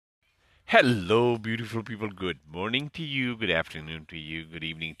Hello, beautiful people. Good morning to you, good afternoon to you, good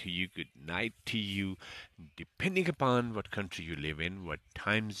evening to you, good night to you, depending upon what country you live in, what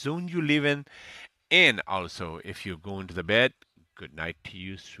time zone you live in, and also if you're going to the bed, good night to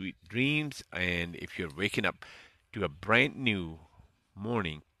you, sweet dreams. And if you're waking up to a brand new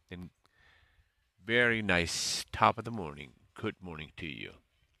morning, then very nice top of the morning. Good morning to you.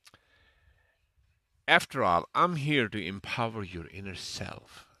 After all, I'm here to empower your inner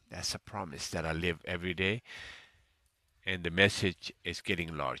self. That's a promise that I live every day, and the message is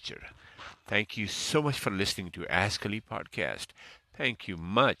getting larger. Thank you so much for listening to Ask Ali Podcast. Thank you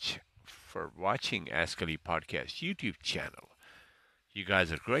much for watching Ask Ali Podcast YouTube channel. You guys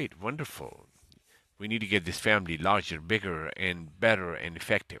are great, wonderful. We need to get this family larger, bigger, and better and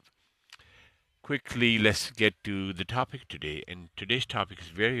effective. Quickly, let's get to the topic today. And today's topic is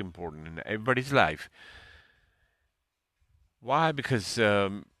very important in everybody's life. Why? Because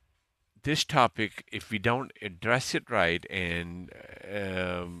this topic, if we don't address it right and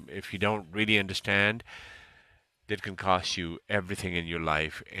if you don't really understand, that can cost you everything in your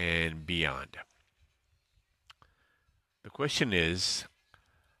life and beyond. The question is,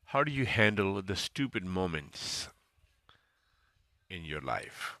 how do you handle the stupid moments in your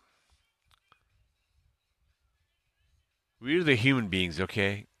life? We're the human beings,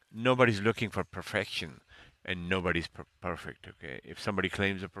 okay? Nobody's looking for perfection and nobody's perfect, okay? If somebody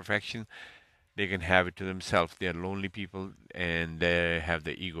claims a perfection, they can have it to themselves. They're lonely people and they have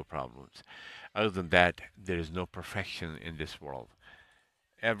the ego problems. Other than that, there is no perfection in this world.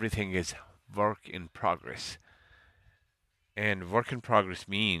 Everything is work in progress. And work in progress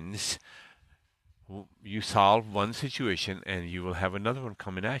means you solve one situation and you will have another one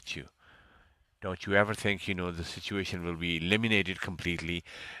coming at you. Don't you ever think, the situation will be eliminated completely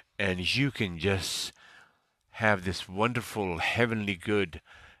and you can just have this wonderful, heavenly good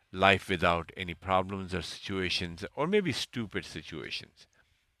life without any problems or situations, or maybe stupid situations.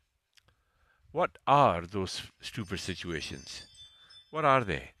 What are those stupid situations? What are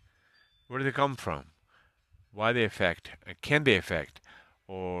they? Where do they come from? Why they affect? Can they affect?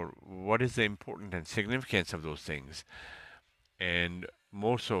 Or what is the importance and significance of those things? And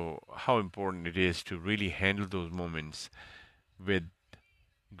more so, how important it is to really handle those moments with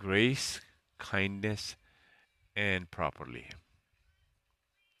grace, kindness, and properly.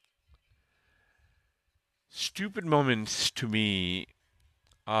 Stupid moments to me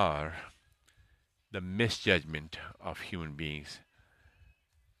are the misjudgment of human beings,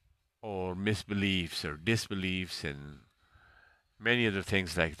 or misbeliefs, or disbeliefs, and many other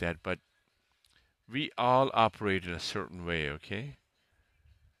things like that. But we all operate in a certain way, okay?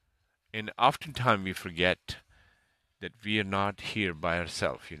 And oftentimes we forget that we are not here by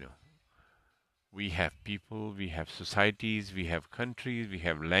ourselves. We have people, we have societies, we have countries, we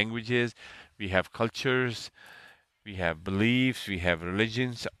have languages, we have cultures, we have beliefs, we have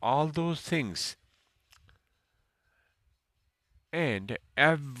religions, all those things. And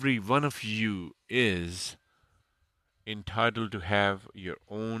every one of you is entitled to have your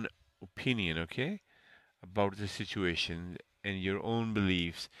own opinion, okay, about the situation and your own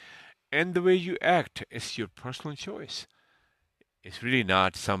beliefs. And the way you act is your personal choice. It's really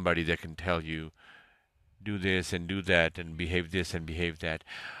not somebody that can tell you, do this and do that and behave this and behave that.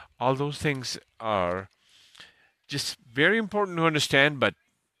 All those things are just very important to understand, but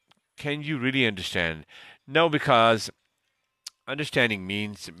can you really understand? No, because understanding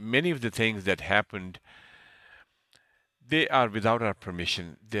means many of the things that happened, they are without our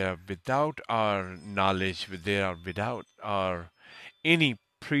permission, they are without our knowledge, they are without our any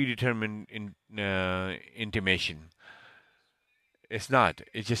predetermined intimation. It's not.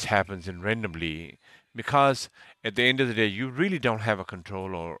 It just happens in randomly because at the end of the day, you really don't have a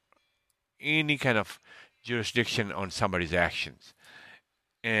control or any kind of jurisdiction on somebody's actions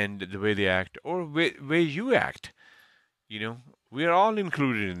and the way they act or way you act. You know, we are all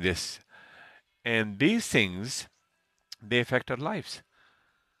included in this, and these things they affect our lives.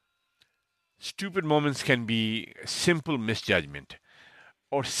 Stupid moments can be simple misjudgment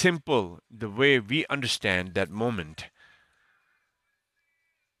or simple the way we understand that moment,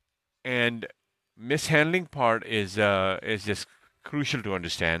 and mishandling part is just crucial to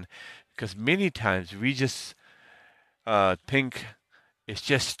understand because many times we just think it's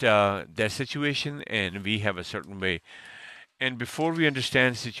just their situation and we have a certain way. And before we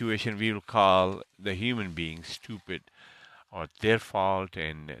understand the situation, we will call the human being stupid or their fault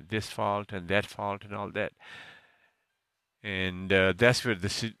and this fault and that fault and all that. And that's where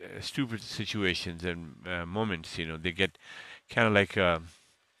the stupid situations and moments, they get kind of like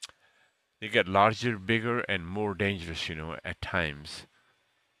they get larger, bigger, and more dangerous, at times.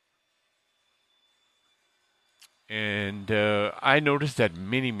 And I noticed that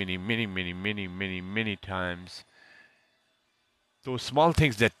many times, those small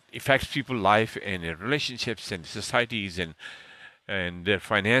things that affect people's life and their relationships and societies and their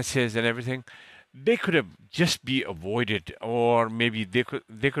finances and everything, they could have just be avoided, or maybe they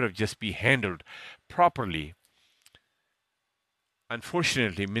could have just be handled properly.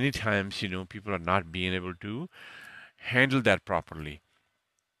 Unfortunately, many times, people are not being able to handle that properly.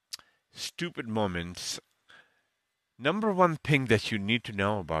 Stupid moments. Number one thing that you need to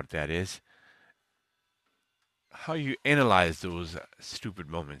know about that is how you analyze those stupid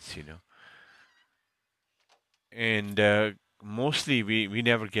moments. And mostly we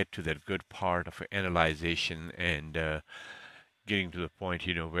never get to that good part of analyzation and getting to the point,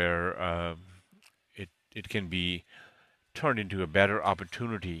 where it can be turned into a better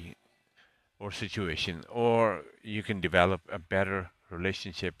opportunity or situation, or you can develop a better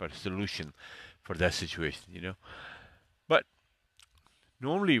relationship or solution for that situation. But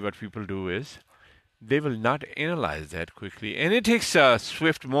normally, what people do is they will not analyze that quickly, and it takes a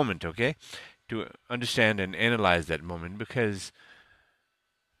swift moment, okay, to understand and analyze that moment, because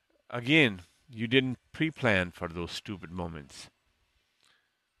again, you didn't pre-plan for those stupid moments.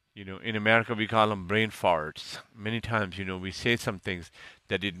 In America, we call them brain farts. Many times, we say some things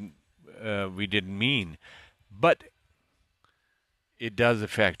that we didn't mean, but it does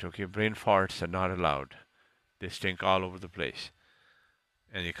affect. Okay, brain farts are not allowed. They stink all over the place,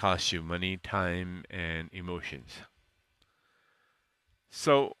 and it costs you money, time, and emotions.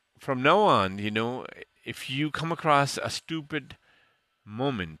 So from now on, if you come across a stupid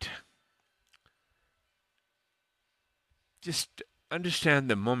moment, just understand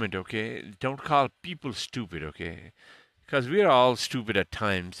the moment. Okay, don't call people stupid. Okay, because we are all stupid at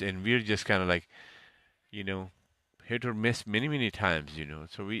times, and we're just kind of like, you know, hit or miss many times.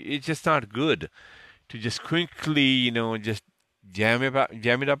 So it's just not good to just quickly, just jam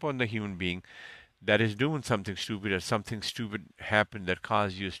it up on the human being that is doing something stupid, or something stupid happened that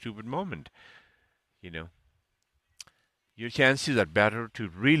caused you a stupid moment. You know, your chances are better to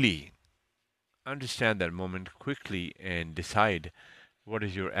really understand that moment quickly and decide what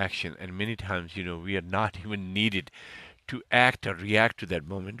is your action. And many times, we are not even needed to act or react to that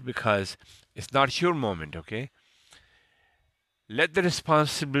moment, because it's not your moment. Okay, let the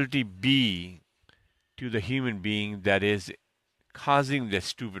responsibility be to the human being that is causing the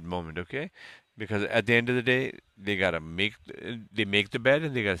stupid moment. Okay, because at the end of the day, they make the bed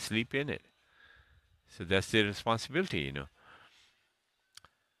and they gotta sleep in it. So that's their responsibility.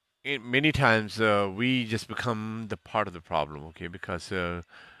 Many times we just become the part of the problem. Okay, because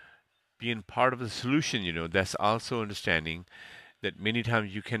being part of the solution, that's also understanding that many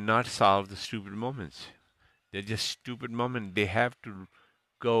times you cannot solve the stupid moments. They're just stupid moments. They have to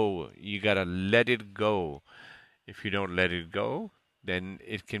go. You gotta let it go. If you don't let it go, then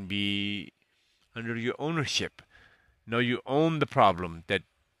it can be under your ownership. Now you own the problem that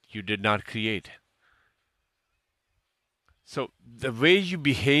you did not create. So the way you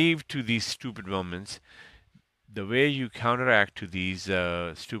behave to these stupid moments, the way you counteract to these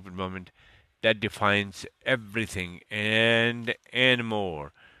stupid moments, that defines everything and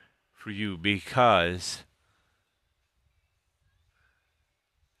more for you, because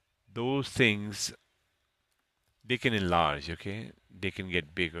those things, they can enlarge. Okay, they can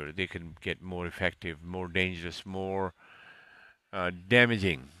get bigger, they can get more effective, more dangerous, more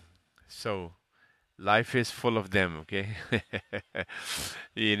damaging. So life is full of them. Okay, I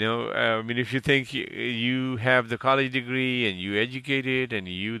mean, if you think you have the college degree and you educated and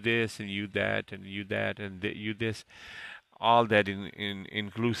you this and you that and you that and you this, all that in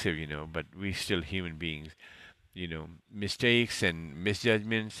inclusive, but we still human beings. Mistakes and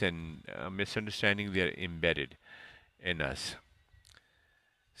misjudgments and misunderstanding, they're embedded in us.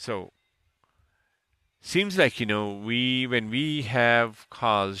 So seems like, we when we have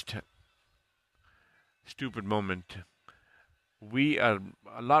caused stupid moment, we are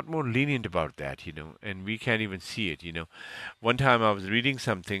a lot more lenient about that, and we can't even see it. One time I was reading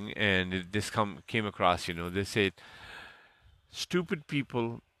something, and this came across, they said stupid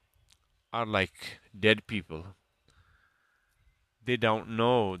people are like dead people. They don't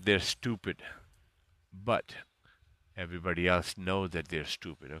know they're stupid, but everybody else knows that they're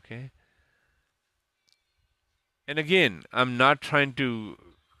stupid. Okay, and again, I'm not trying to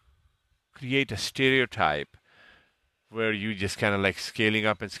create a stereotype where you just kind of like scaling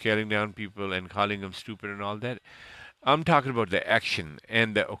up and scaling down people and calling them stupid and all that. I'm talking about the action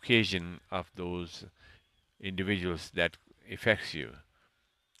and the occasion of those individuals that affects you.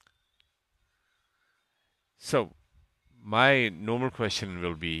 So my normal question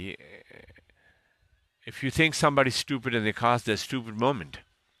will be, If you think somebody's stupid and they caused that stupid moment,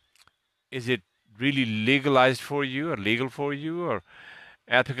 is it really legalized for you or legal for you or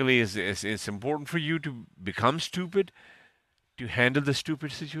ethically is it's important for you to become stupid to handle the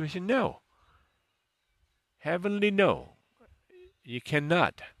stupid situation? No. Heavenly no. You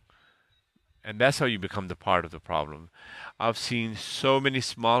cannot. And that's how you become the part of the problem. I've seen so many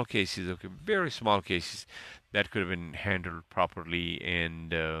small cases, okay, very small cases that could have been handled properly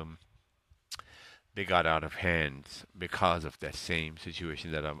and they got out of hands because of that same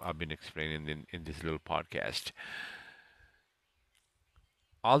situation that I've been explaining in this little podcast.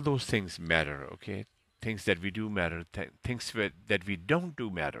 All those things matter, okay? Things that we do matter, things that we don't do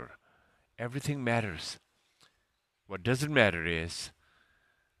matter. Everything matters. What doesn't matter is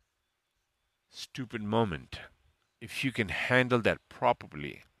stupid moment. If you can handle that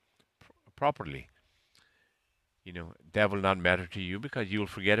properly, that will not matter to you because you'll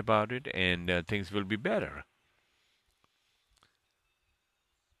forget about it and things will be better.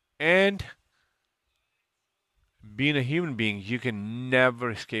 And being a human being, you can never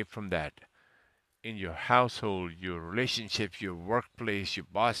escape from that. In your household, your relationships, your workplace, your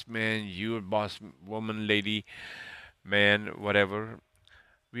boss man, your boss woman, lady, man, whatever,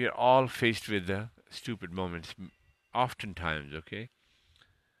 we are all faced with the stupid moments, oftentimes, okay?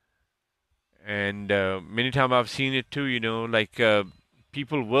 And many times I've seen it too, like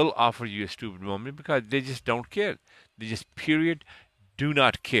people will offer you a stupid moment because they just don't care. They just, period, do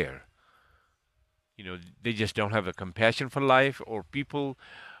not care. They just don't have a compassion for life or people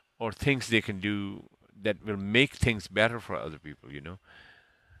or things they can do that will make things better for other people.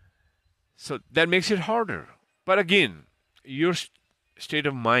 So that makes it harder. But again, your state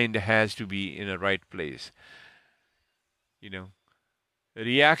of mind has to be in the right place. You know,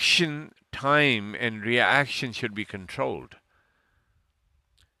 reaction time and reaction should be controlled.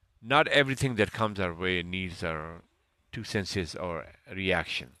 Not everything that comes our way needs our two senses or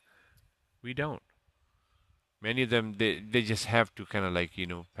reaction. We don't. Many of them, they just have to kind of like,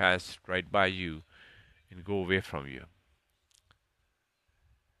 pass right by you and go away from you.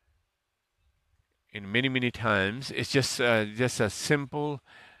 And many, many times, it's just a simple,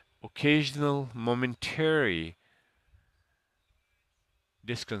 occasional, momentary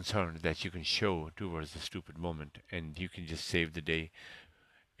disconcern that you can show towards the stupid moment, and you can just save the day,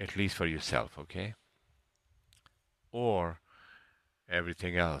 at least for yourself, okay? Or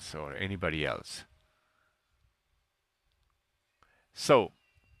everything else, or anybody else. So,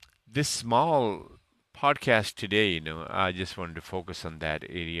 this small podcast today, I just wanted to focus on that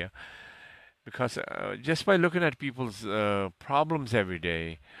area because just by looking at people's problems every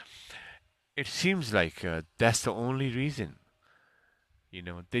day, it seems like that's the only reason.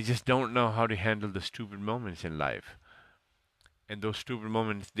 They just don't know how to handle the stupid moments in life. And those stupid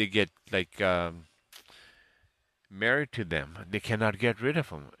moments, they get like married to them. They cannot get rid of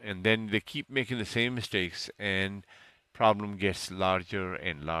them. And then they keep making the same mistakes, and problem gets larger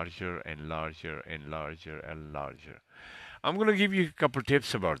and larger and larger and larger and larger. I'm going to give you a couple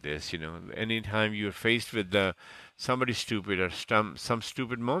tips about this. Anytime you're faced with somebody stupid or some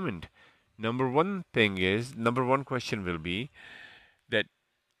stupid moment, number one question will be that,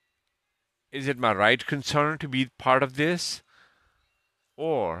 is it my right concern to be part of this?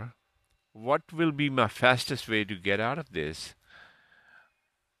 Or what will be my fastest way to get out of this?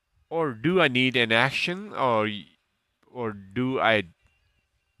 Or do I need an action, or do I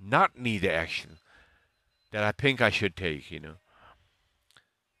not need the action that I think I should take?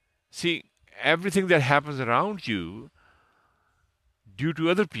 See, everything that happens around you due to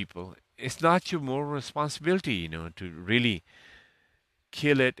other people, it's not your moral responsibility, to really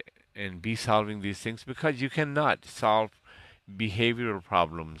kill it and be solving these things because you cannot solve behavioral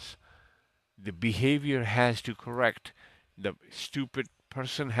problems. The behavior has to correct. The stupid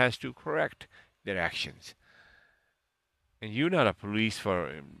person has to correct their actions. And you're not a police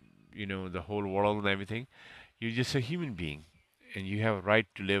for, the whole world and everything. You're just a human being, and you have a right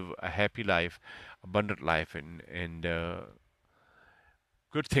to live a happy life, abundant life, and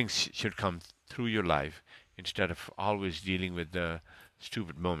good things should come through your life instead of always dealing with the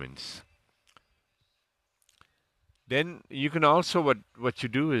stupid moments. Then you can also what you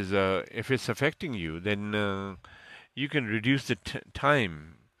do is if it's affecting you, then you can reduce the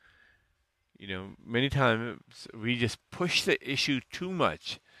time. Many times we just push the issue too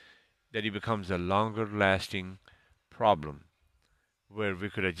much that it becomes a longer lasting problem where we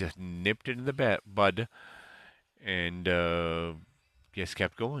could have just nipped it in the bud and just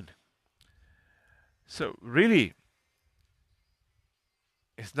kept going. So really,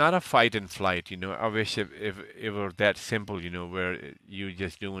 it's not a fight and flight. I wish if it were that simple, where you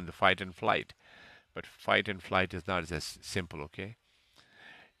just doing the fight and flight. But fight and flight is not as simple, okay?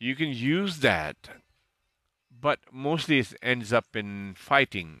 You can use that, but mostly it ends up in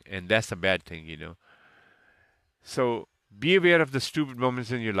fighting, and that's a bad thing, you know. So be aware of the stupid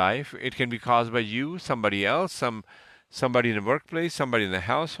moments in your life. It can be caused by you, somebody else, somebody in the workplace, somebody in the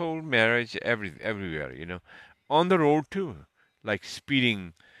household, marriage, everywhere, you know. On the road too, like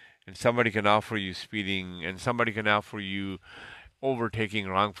speeding, and somebody can offer you speeding, and somebody can offer you overtaking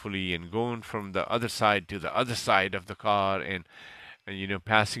wrongfully and going from the other side to the other side of the car and you know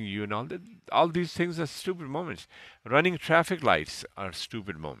passing you and all that. All these things are stupid moments. Running traffic lights are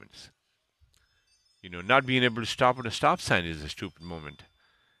stupid moments. You know, not being able to stop at a stop sign is a stupid moment.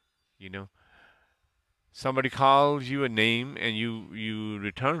 You know, somebody calls you a name and you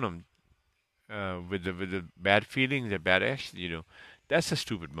return them with the bad feelings, a bad action. You know, that's a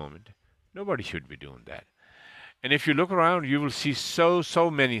stupid moment. Nobody should be doing that. And if you look around, you will see so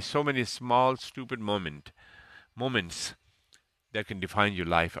many small stupid moments that can define your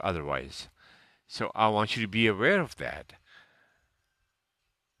life otherwise. So I want you to be aware of that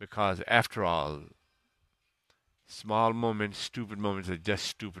because after all, small moments, stupid moments are just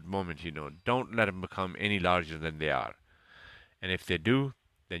stupid moments, you know. Don't let them become any larger than they are. And if they do,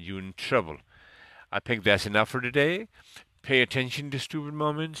 then you're in trouble. I think that's enough for today. Pay attention to stupid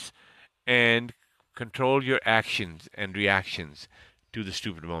moments and control your actions and reactions to the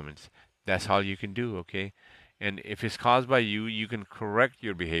stupid moments. That's all you can do, okay? And if it's caused by you, you can correct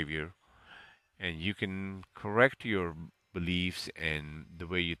your behavior and you can correct your beliefs and the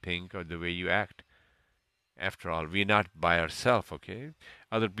way you think or the way you act. After all, we're not by ourselves, okay?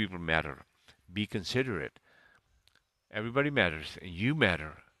 Other people matter. Be considerate. Everybody matters, and you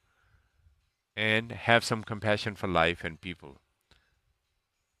matter. And have some compassion for life and people.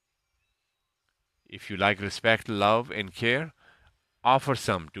 If you like respect, love, and care, offer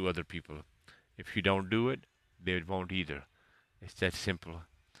some to other people. If you don't do it, they won't either. It's that simple.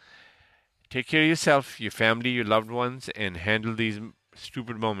 Take care of yourself, your family, your loved ones, and handle these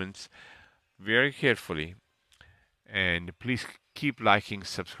stupid moments very carefully. And please keep liking,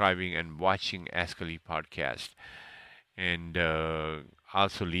 subscribing, and watching Ask Ali podcast. And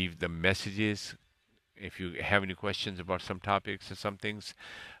also leave the messages. If you have any questions about some topics or some things,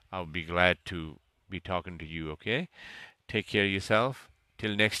 I'll be glad to be talking to you, okay? Take care of yourself.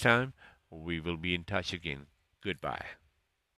 Till next time, we will be in touch again. Goodbye.